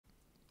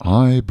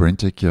Hi,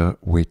 BrenTech here,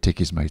 where tech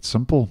is made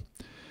simple.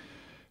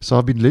 So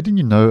I've been letting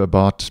you know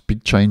about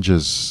big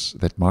changes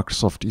that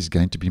Microsoft is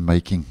going to be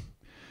making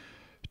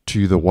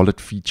to the wallet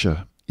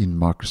feature in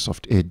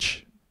Microsoft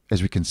Edge,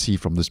 as we can see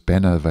from this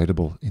banner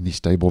available in the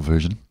stable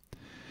version.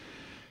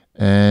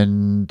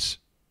 And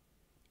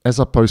as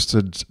I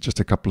posted just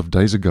a couple of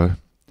days ago,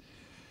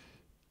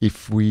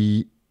 if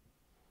we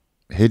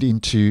head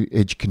into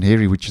Edge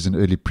Canary, which is an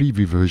early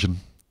preview version,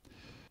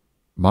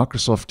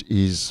 Microsoft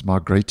is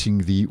migrating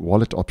the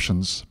wallet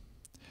options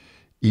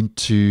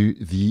into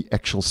the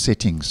actual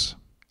settings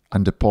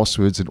under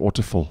passwords and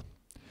autofill.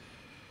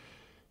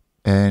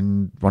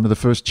 And one of the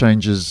first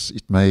changes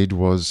it made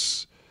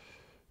was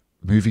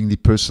moving the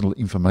personal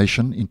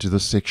information into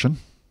this section.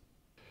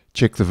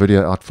 Check the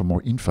video out for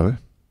more info.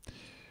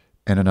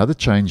 And another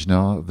change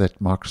now that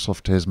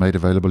Microsoft has made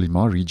available in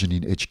my region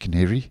in Edge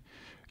Canary,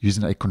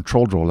 using a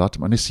controlled rollout.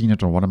 I've only seen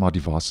it on one of my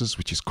devices,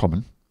 which is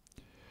common.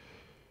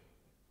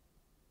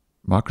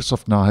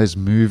 Microsoft now has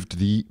moved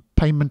the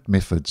payment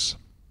methods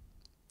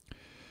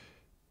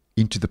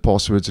into the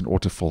passwords and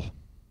autofill.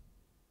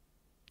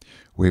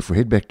 Where if we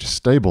head back to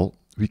stable,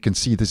 we can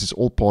see this is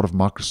all part of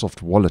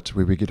Microsoft Wallet,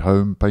 where we get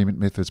home, payment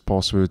methods,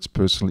 passwords,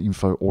 personal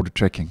info, order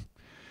tracking.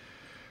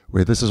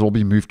 Where this has all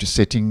been moved to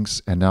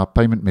settings, and now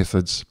payment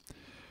methods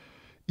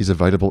is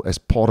available as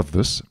part of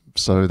this.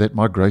 So that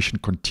migration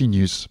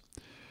continues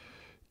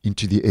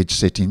into the Edge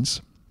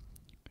settings.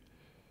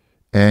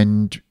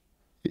 And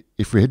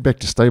if we head back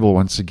to stable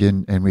once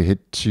again and we head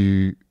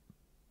to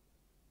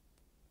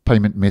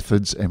payment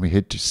methods and we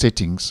head to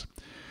settings,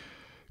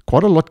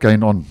 quite a lot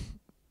going on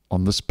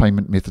this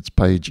payment methods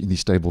page in the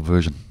stable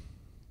version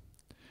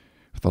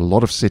with a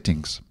lot of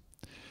settings.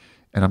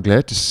 And I'm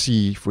glad to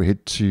see, if we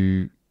head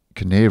to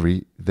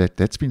Canary, that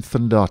that's been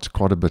thinned out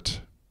quite a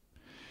bit.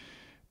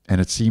 And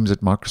it seems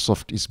that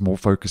Microsoft is more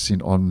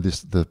focusing on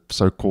the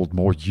so-called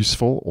more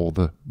useful or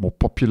the more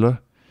popular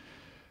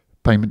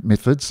payment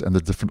methods and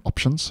the different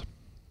options,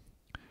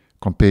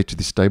 compared to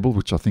the stable,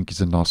 which I think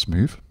is a nice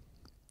move.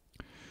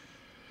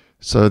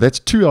 So that's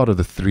 2 out of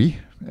the 3.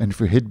 And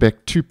if we head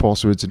back to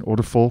passwords and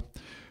autofill,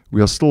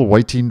 we are still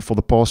waiting for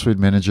the password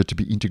manager to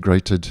be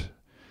integrated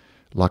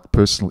like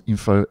personal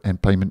info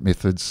and payment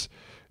methods.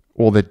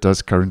 All that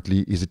does currently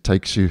is it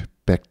takes you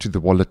back to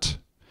the wallet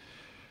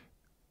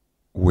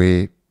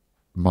where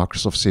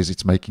Microsoft says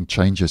it's making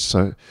changes.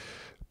 So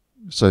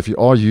if you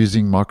are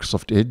using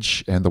Microsoft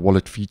Edge and the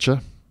wallet feature,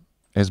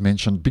 as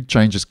mentioned, big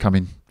changes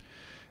coming.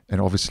 And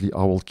obviously,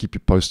 I will keep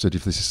you posted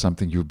if this is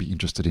something you'll be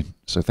interested in.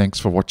 So thanks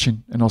for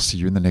watching, and I'll see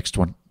you in the next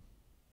one.